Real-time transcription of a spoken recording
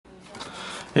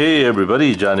Hey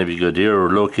everybody, Johnny B. Good here.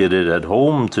 We're located at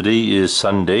home. Today is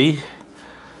Sunday.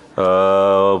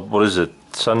 What is it?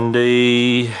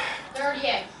 Sunday,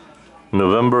 30th.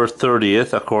 November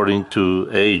 30th, according to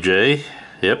AJ.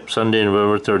 Yep, Sunday,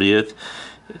 November 30th.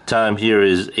 Time here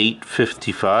is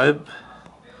 8:55,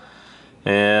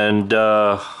 and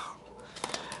got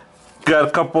a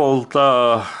couple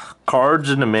cards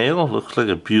in the mail. Looks like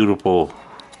a beautiful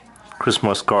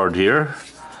Christmas card here.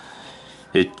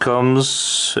 It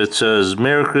says,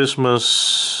 Merry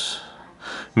Christmas.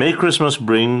 May Christmas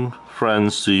bring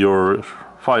friends to your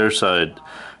fireside,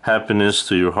 happiness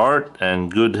to your heart,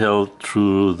 and good health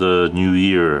through the new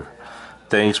year.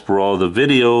 Thanks for all the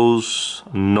videos,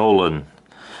 Nolan.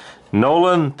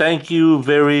 Nolan, thank you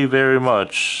very, very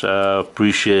much.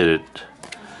 Appreciate it.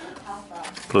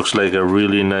 Looks like a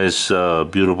really nice,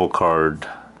 beautiful card.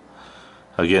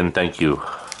 Again, thank you.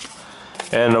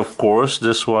 And of course,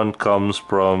 this one comes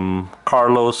from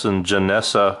Carlos and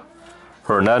Janessa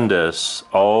Hernandez,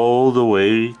 all the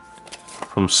way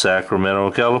from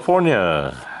Sacramento,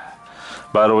 California.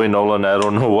 By the way, Nolan, I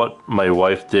don't know what my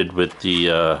wife did with the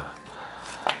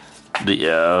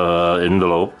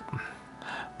envelope,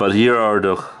 but here are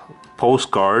the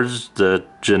postcards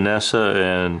that Janessa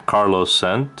and Carlos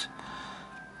sent.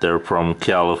 They're from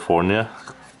California.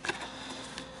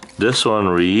 This one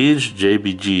reads,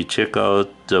 JBG, check out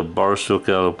the Barstow,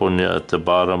 California at the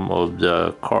bottom of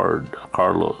the card,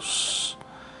 Carlos.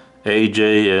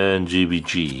 AJ and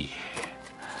GBG.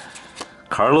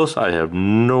 Carlos, I have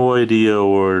no idea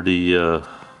where the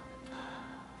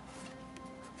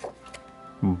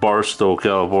Barstow,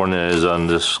 California is on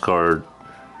this card.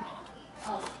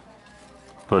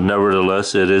 But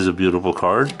nevertheless, it is a beautiful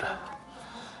card.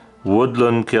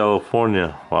 Woodland,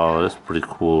 California. Wow, that's pretty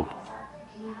cool.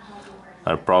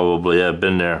 I probably have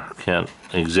been there. Can't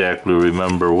exactly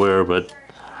remember where, but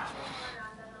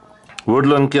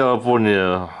Woodland,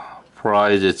 California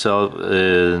prides itself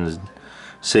in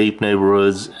safe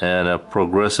neighborhoods and a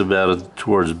progressive attitude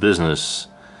towards business.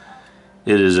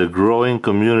 It is a growing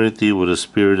community with a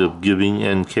spirit of giving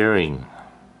and caring.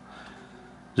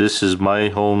 This is my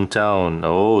hometown.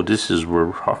 Oh, this is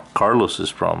where Carlos is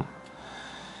from.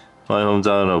 My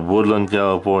hometown of Woodland,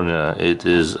 California. It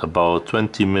is about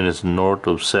 20 minutes north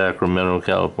of Sacramento,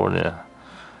 California.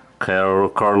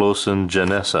 Carlos and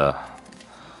Janessa.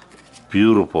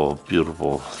 Beautiful,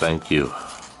 beautiful. Thank you.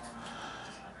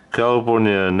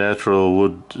 California Natural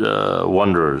Wood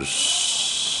Wonders.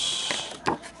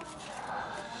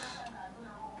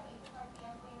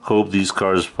 Hope these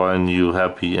cards find you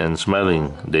happy and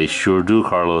smiling. They sure do,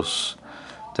 Carlos.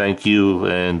 Thank you,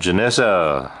 and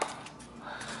Janessa.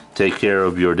 Take care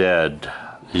of your dad.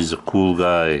 He's a cool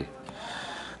guy.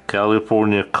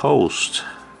 California Coast.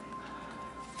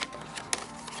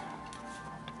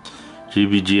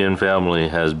 GBG and family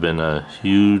has been a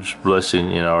huge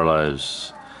blessing in our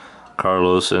lives.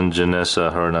 Carlos and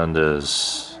Janessa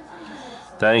Hernandez.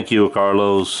 Thank you,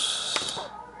 Carlos.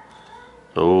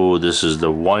 Oh, this is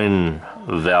the Wine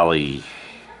Valley.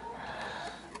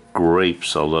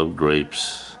 Grapes. I love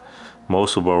grapes.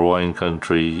 Most of our wine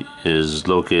country is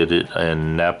located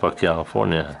in Napa,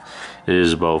 California. It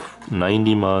is about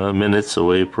 90 minutes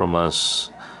away from us.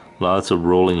 Lots of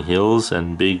rolling hills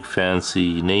and big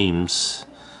fancy names.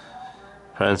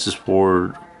 Francis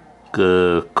Ford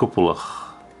Coppola.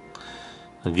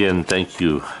 Again, thank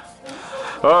you.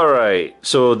 Alright,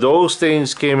 so those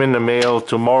things came in the mail.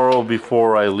 Tomorrow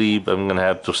before I leave, I'm going to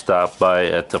have to stop by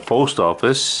at the post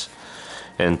office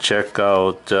and check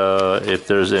out if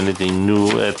there's anything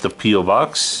new at the P.O.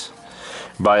 Box.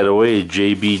 By the way,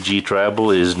 JBG Travel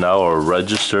is now a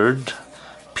registered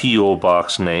P.O.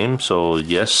 Box name, so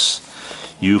yes,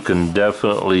 you can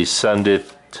definitely send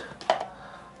it.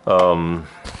 You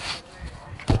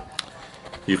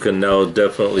can now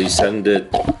definitely send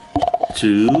it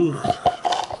to,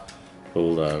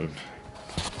 hold on,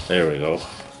 there we go.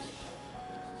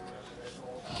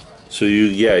 So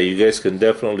you guys can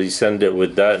definitely send it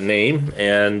with that name,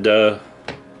 and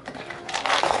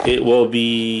it will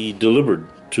be delivered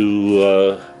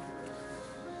to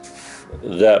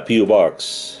that P.O.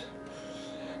 Box.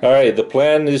 Alright, the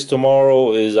plan is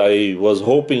tomorrow is I was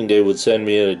hoping they would send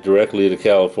me directly to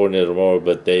California tomorrow,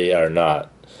 but they are not.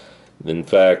 In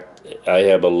fact, I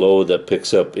have a load that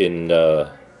picks up in De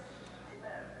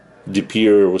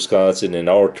Pere, Wisconsin, in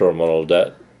our terminal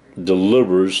that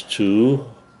delivers to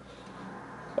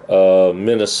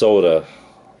Minnesota,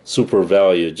 Super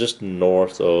Value, just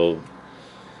north of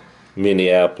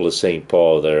Minneapolis, St.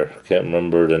 Paul there. Can't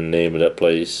remember the name of that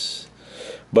place.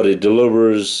 But it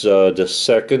delivers the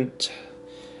 2nd,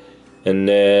 and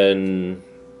then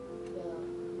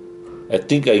I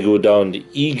think I go down to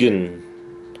Eagan,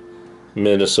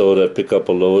 Minnesota, pick up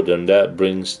a load, and that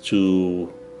brings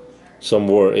to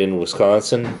somewhere in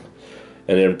Wisconsin.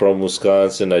 And then from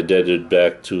Wisconsin, I deaded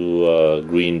back to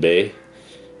Green Bay.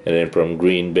 And then from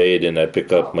Green Bay, then I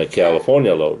pick up my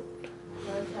California load.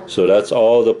 So that's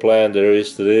all the plan there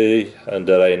is today, and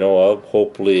that I know of.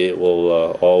 Hopefully it will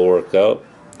all work out.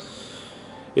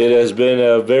 It has been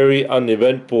a very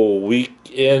uneventful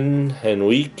weekend and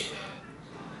week.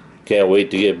 Can't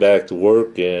wait to get back to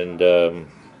work, and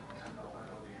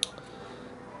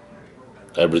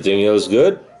everything else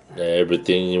good.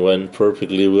 Everything went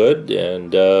perfectly good,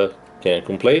 and can't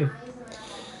complain.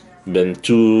 Been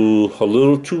a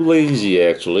little too lazy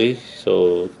actually,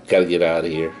 so gotta get out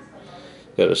of here.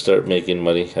 Gotta start making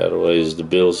money, otherwise the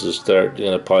bills will start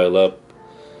gonna pile up.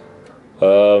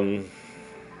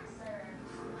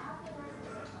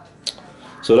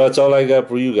 So that's all I got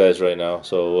for you guys right now.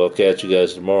 So I'll catch you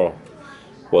guys tomorrow.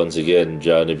 Once again,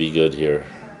 Johnny B. Good here.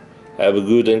 Have a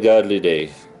good and godly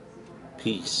day.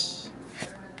 Peace.